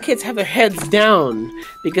 These kids have their heads down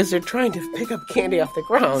because they're trying to pick up candy off the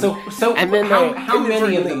ground. So and then how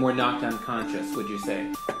many of them were knocked unconscious, would you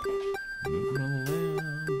say?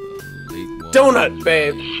 Donut,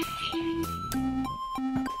 babe.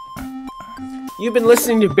 You've been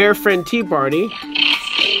listening to Bear Friend Tea Party.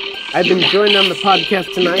 I've been joined on the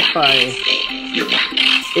podcast tonight by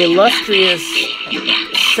illustrious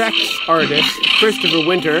sex artist Christopher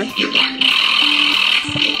Winter,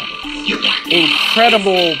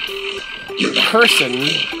 incredible person,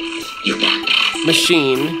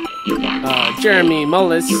 machine,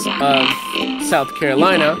 J.Mullis of South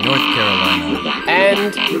Carolina, North Carolina,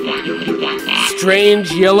 and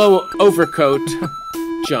strange yellow overcoat,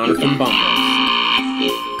 Jonathan Bonbons.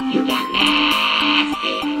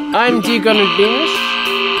 I'm D.Gibson.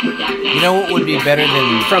 You know what would be better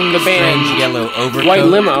than from the band Strange Yellow Overcoat? White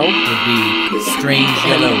Limo would be Strange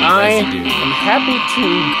Yellow Residue. I'm happy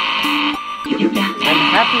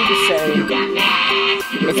to say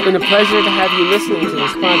it's been a pleasure to have you listening to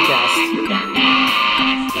this podcast,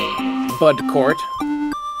 Bud Court.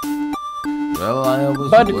 Well, I was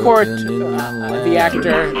Bud Court, the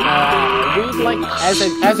actor. We'd like as a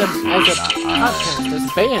podcast, as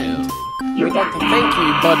a band. We'd like to thank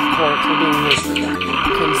you, Bud Court, for being this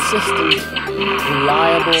consistent,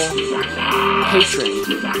 reliable patron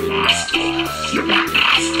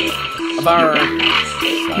of our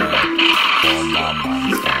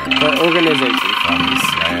organization.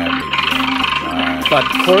 Bud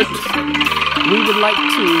Court, we would like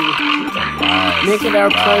to make it our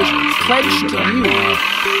pledge to you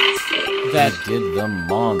that did the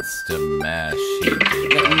monster mash.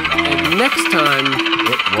 And next time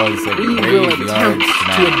we will attempt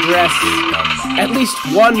to address at least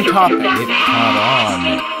one topic. It caught on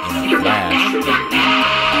in a flash.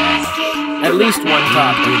 At least one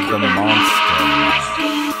topic. Did the monster mash.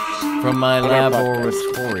 From my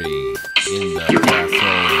laboratory in the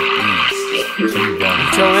castle east to the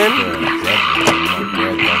until then,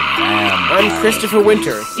 I'm Christopher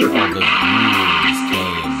Winter. All the ghouls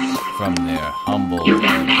came from their humble abode.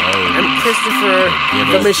 I'm Christopher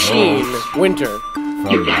the Machine Winter.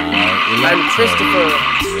 From I'm Christopher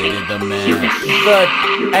the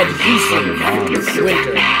Adhesive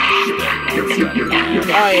Winter.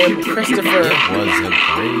 I am Christopher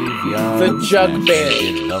the Jug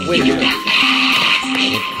Band Winter.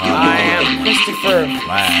 I am Christopher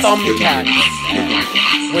Thumbtack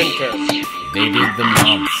Winter. They did the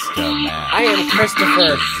monster mash. I am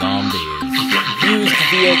Christopher. The zombies Used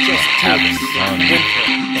VHS having tapes. fun. Winter.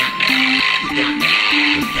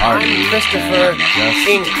 The party I'm Christopher had just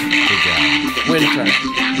Inc. begun. Winter.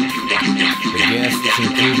 The guests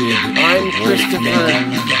included I'm the Christopher. Wolfman,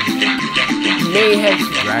 May have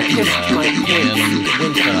Dracula, kissed my and pants.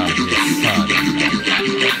 Winter. his son.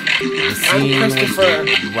 The I'm scene Christopher.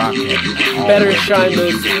 was rocking all Better the shine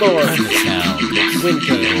those beats floors. and the sounds.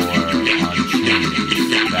 Winter. Or on chains,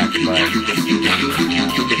 backed by the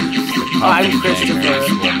I'm coffin Christopher. bangers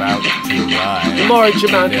were about to arrive. Large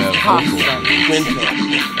amount Their of pasta. vocals. Winter.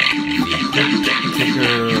 The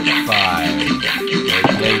Ticker 5. They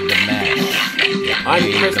played the mash. They I'm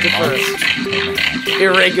played Christopher. The monster mash.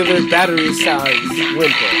 Irregular battery size.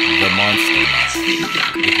 Winter. The monster mash.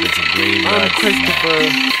 It was a graveyard I'm Christopher.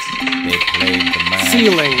 smash. They played the mash.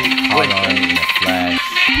 Ceiling. Caught on in a flash.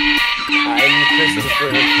 I'm Christopher.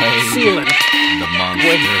 Played Sealant. The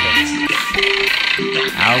monster mash.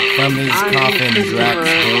 Out from his I'm coffin, Drax's Christopher.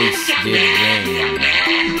 voice did ring.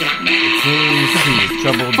 It seems he was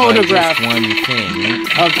troubled Photograph by just one thing.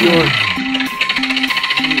 Of your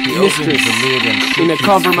He opened mistress the lid and shook in a his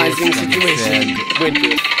compromising fist and he situation. said,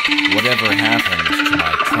 Winter. whatever happens to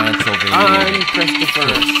my Transylvania, I'm Christopher.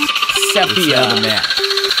 it's now the Sepia. match.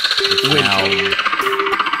 It's now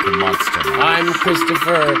the monster mash. I'm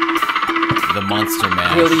Christopher. The monster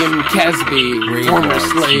mash. William Casby, Graveyard former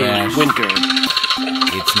slave. smash. Winter.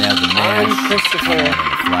 It's now the mash. I'm Christopher. Caught on in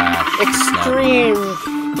a flash. Extreme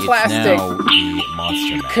It's plastic. now the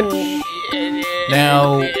monster mash.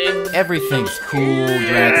 Now, everything's cool.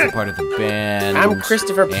 Drax a part of the band. I'm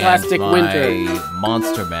Christopher and Plastic my Winter.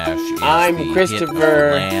 Monster Mash is the I'm hit of Christopher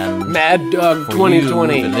the land. Mad Dog For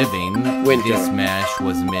 2020. you, the living, Winter. this mash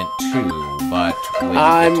was meant to, but when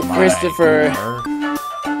I'm you get to my Christopher door,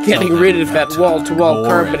 Getting something rid of that happened. wall-to-wall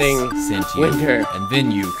Boris carpeting. sent you, Winter. and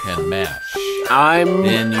then you can mash. I'm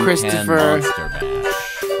Then you Christopher. can monster mash.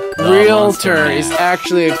 The monster Realtor is mash.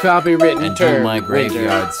 actually a copywritten And term. do my Winter.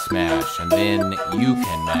 graveyard smash, and then you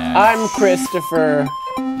can mash. I'm Christopher.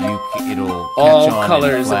 It'll catch All on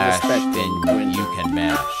colors in of a the flash, spectrum. then Winter. you can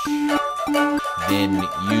mash. Then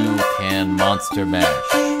you can monster mash.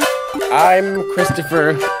 I'm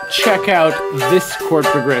Christopher. Check out this chord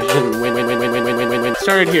progression. Win.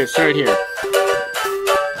 Started here.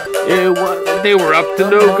 They were up to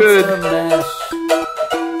no good.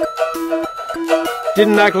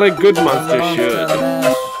 Didn't act like good monsters should.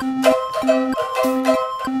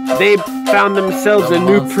 They found themselves a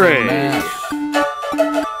new prey.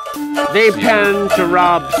 They planned to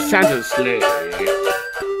rob Santa's sleigh.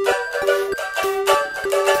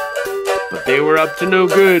 But they were up to no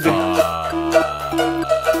good.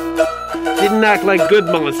 Didn't act like good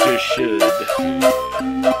monsters should.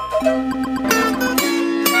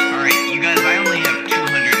 Alright, you guys, I only have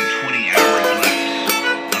 220 hours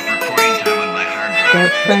left of recording time on my hard drive. Their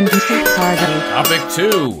friendship party. Topic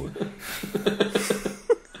 2.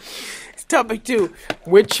 Topic 2.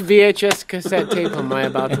 Which VHS cassette tape am I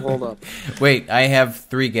about to hold up? Wait, I have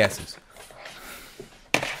 3 guesses.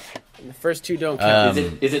 The first 2 don't count.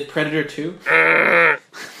 Is it Predator 2?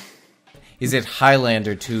 Is it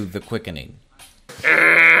Highlander 2 The Quickening?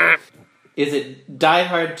 Is it Die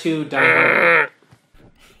Hard 2 Die Hard?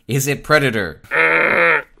 Is it Predator?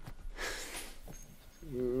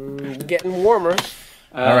 Getting warmer.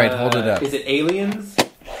 Alright, hold it up. Is it Aliens?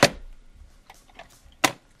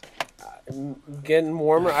 Getting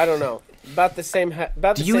warmer. I don't know. About the same.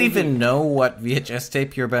 Do you even know what VHS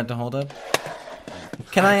tape you're about to hold up?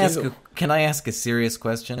 Can I ask a serious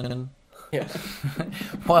question? Yeah.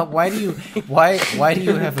 Why do you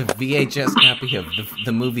have a VHS copy of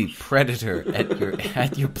the movie Predator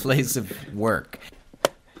at your place of work?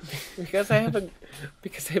 Because I have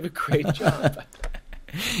a great job.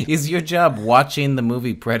 Is your job watching the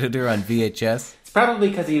movie Predator on VHS? It's probably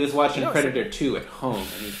because he was watching Predator 2 at home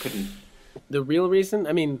and he couldn't. The real reason,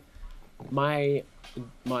 I mean, my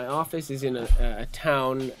office is in a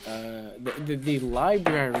town. The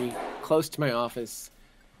library close to my office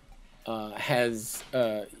has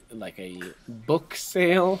like a book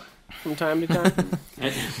sale from time to time.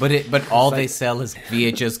 But all they sell is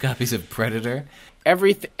VHS copies of Predator.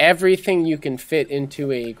 Everything you can fit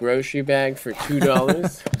into a grocery bag for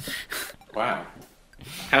 $2. Wow.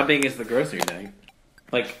 How big is the grocery bag?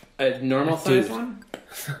 Like a normal size one?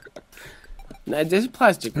 No, there's a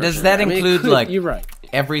plastic grocery Does that bag. include like like you're right.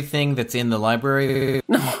 everything that's in the library?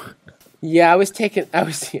 No. Yeah, I was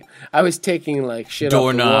taking like shit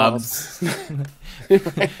Doorknobs, off the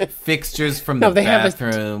walls. fixtures from No, the they have a-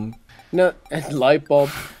 bathroom, No, light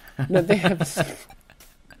bulb. No, they have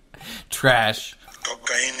trash.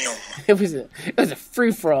 It was a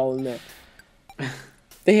free for all in there.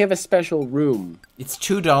 They have a special room. It's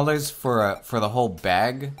 $2 for the whole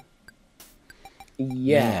bag.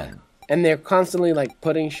 Yeah, Man. And they're constantly like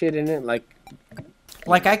putting shit in it, like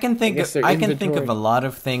I can think of a lot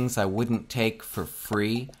of things I wouldn't take for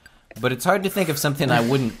free, but it's hard to think of something I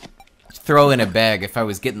wouldn't throw in a bag if I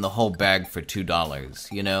was getting the whole bag for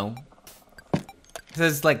 $2. You know,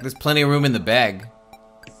 there's plenty of room in the bag.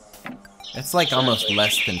 It's like almost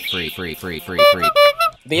less than free.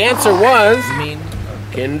 The answer was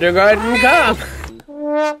Kindergarten Cop.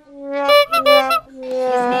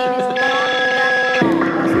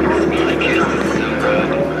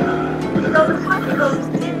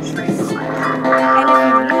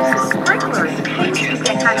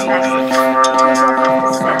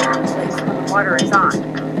 Water is on,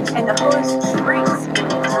 and the hose shrinks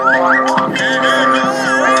water off.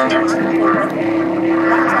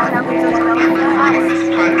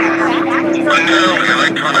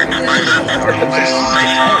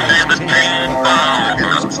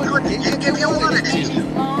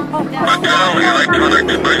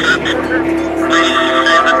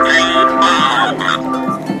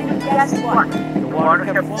 Guess what? The water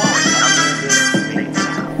kept flowing.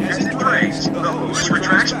 As it drains, the hose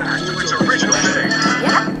retracts back to its original shape.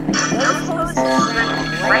 Yeah, those hoses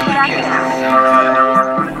right back down.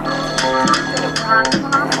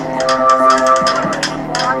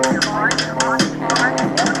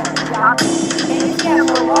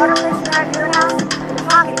 Water pressure at your house, the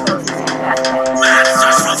pocket hose is in that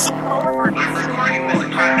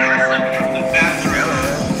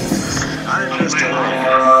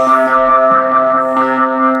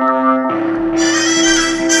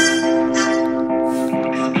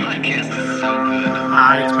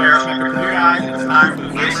It's Paris Maker for you guys. It's time for the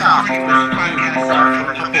face-off. For a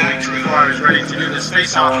couple weeks before I was ready to do this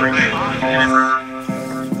face-off review.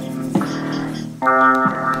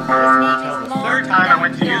 Until the third time I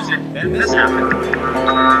went to use it, then this happened.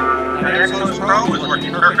 The X-Hose Pro was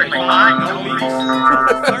working perfectly fine, no leaks. Until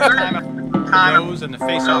the third time goes and the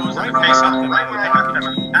face-off was right face-off, then I would have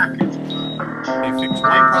them back. They fixed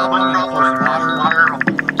one problem, and of course water.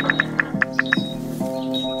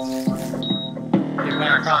 It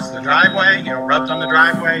went across the driveway, rubbed on the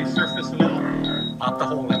driveway, surfaced a little, popped the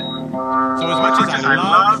hole in it. So as much as I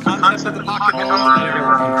love the concept of the pocket hose, that it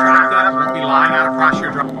will contract that, it won't be lying out across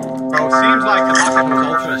your driveway. So it seems like the pocket hose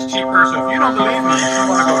ultra is cheaper, so if you don't believe me, if you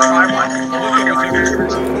want to go try one, look at what's here.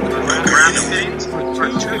 Grab the seats for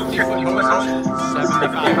two 50-foot hoses,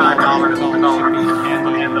 $75 all shipping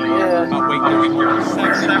and handling. About weight goes more than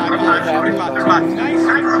 $75. They're about nice.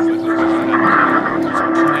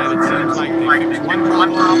 And it seems like they fixed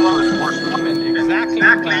one problem, and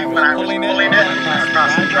exactly when I was pulling it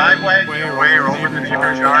across the driveway, way over the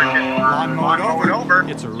neighbor's yard, and lawn mowed over.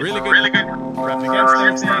 It's a really good rubbed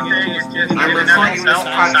against everything. It's just in and of itself,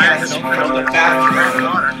 inside the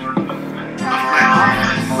water.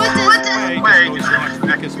 What way goes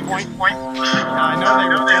back his point. Now, I know they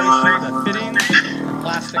replaced the fittings from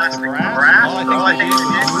plastic to brass. All I think they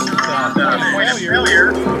did was the point of failure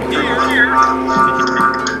here.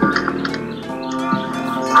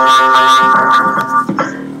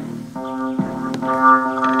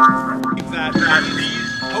 That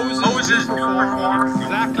these hoses perform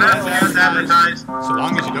exactly as advertised, so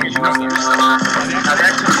long as you don't use them.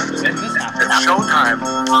 It's showtime.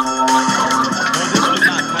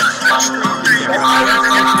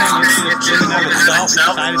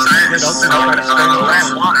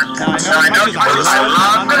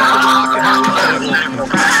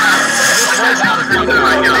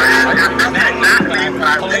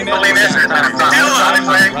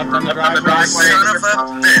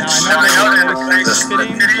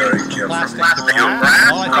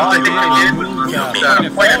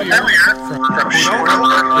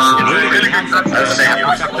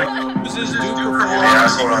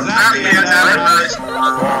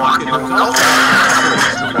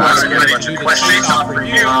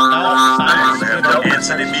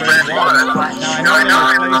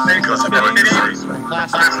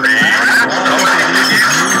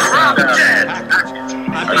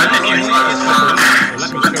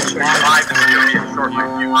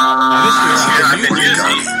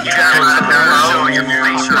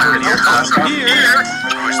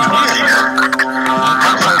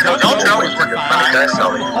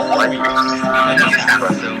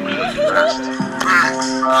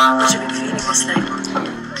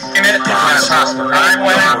 Across the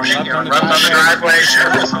driveway, rubbed on the driveway,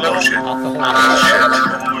 surface a little shit. And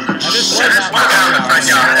this went down the front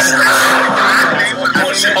yard. I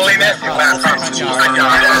was pulling it, it went across the front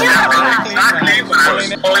yard. Exactly when I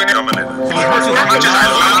was pulling it.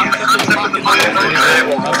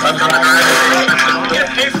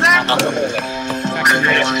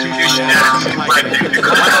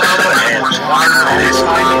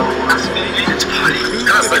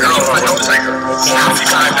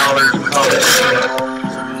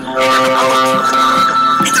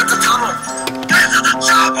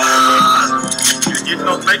 You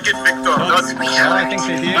don't make it, Victor. Well, I think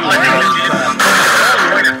they did.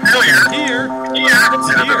 Here.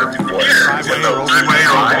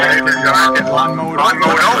 Lawn mowed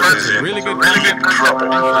over. Really good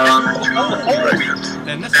trouble.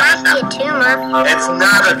 And this is a tumor. It's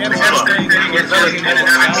not a thing. It's really in and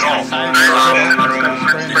out at all. Now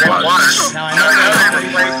I know that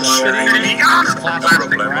plastic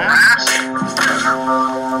grass.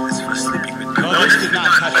 No, this did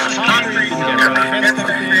not touch concrete, didn't get against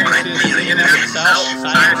everything. This is in and of itself.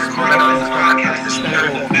 Science is trapped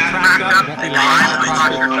up, won't be lying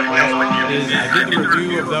across your is I did the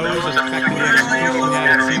review of those and affecting the execution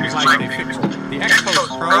that it seems like they fixed the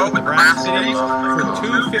X-Post Pro with the brass fittings for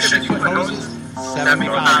two 50-foot hoses,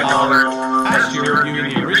 $75. Last year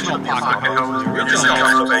reviewing the original pocket hose, the original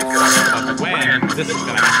of when this is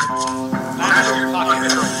going to happen. Last year's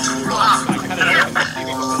pocket hose, I cut it out.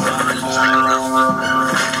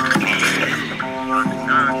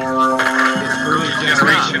 Early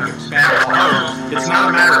generation of expandable hose. It's not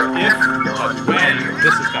a matter of if, but when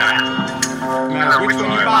this is going to happen. No matter which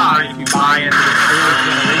one you buy, if you buy into this early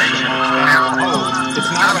generation of expandable hose,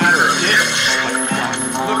 it's not a matter of if,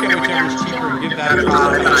 but look at whichever's cheaper and give that a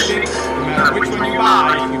try. I think no matter which one you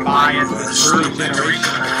buy, if you buy into this early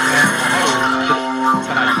generation of expandable hose,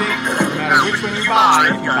 but I think no matter which one you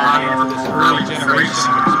buy, if you buy into this early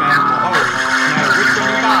generation of expandable hose, no matter which one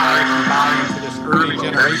you buy, if you buy into this early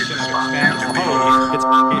generation of expandable hose, it's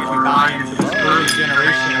if you buy into this early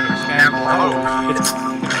generation of expandable hose,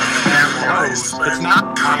 it's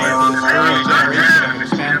not buy into this early generation of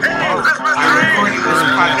expandable hose. I recorded this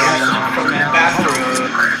podcast from that bathroom.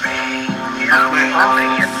 Now this was out in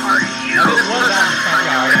front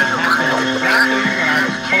yard. It happened exactly when I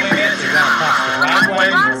was pulling it. It ran across the driveway.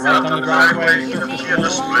 It was right on the driveway.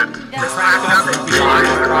 Surface level. The cracked up and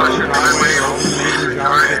flying across the driveway. All the neighbors'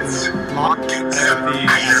 yards getting locked. The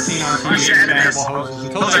I've seen on TV expandable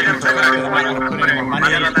hoses. Until they can perfect it, I'm not going to put any more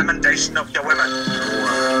money in it. In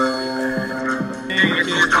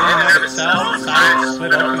and of itself, the side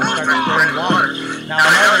split open and started spraying water. Now I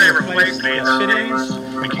know they replaced the fittings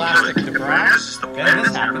from plastic to brass. Then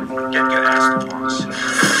this happened. Yeah,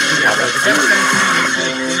 but the same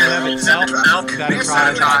thing in and of itself, you gotta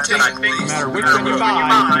try it. I think no matter which one you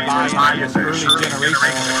buy into this early generation of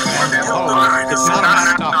expandable hose, it's not a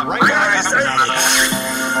matter of right now.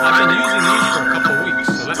 I've been using these for a couple of weeks,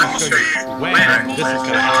 so let me show you when this is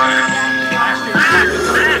going to happen.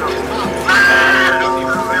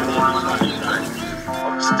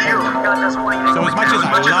 So as much as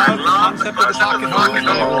I love the concept of the pocket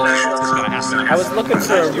hose, it's going to happen. I was looking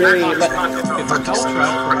for a really... It's a Delta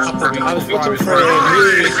for a couple of weeks. I was looking for a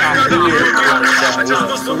really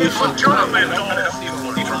solution to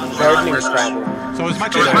gardening problem. So as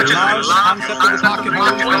much as I love the concept of the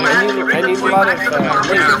pocket hose, I need a lot of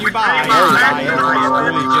when you buy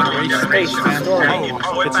early generation space expandable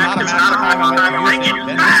hose, it's not a matter of time I'm going to use it,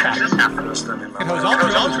 then this happens. Pocket hose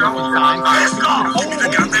also is working fine.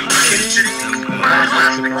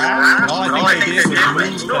 The grass, all I think they did was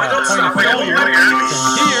move the point of failure from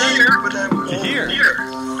here to here.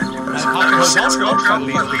 Now the pocket hose also, at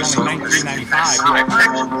least, was only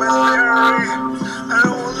 $19.95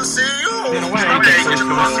 in a way, because this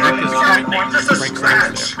point breaks down there.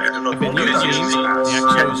 I've been using the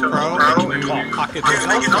X-Hose Pro, the Pocket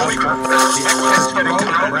Hose Ultra, the X-Hose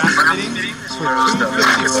Pro brass fittings for two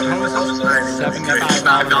 50-foot hoses,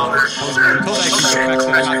 $75. Until they can perfect it,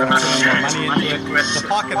 I'm not going to put any more money into it. The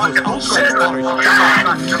Pocket Hose Ultra colors are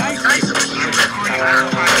nice.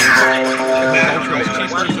 The Ultra is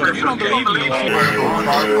cheaper, so if you don't believe me, it's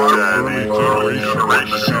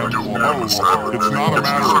not a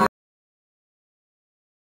matter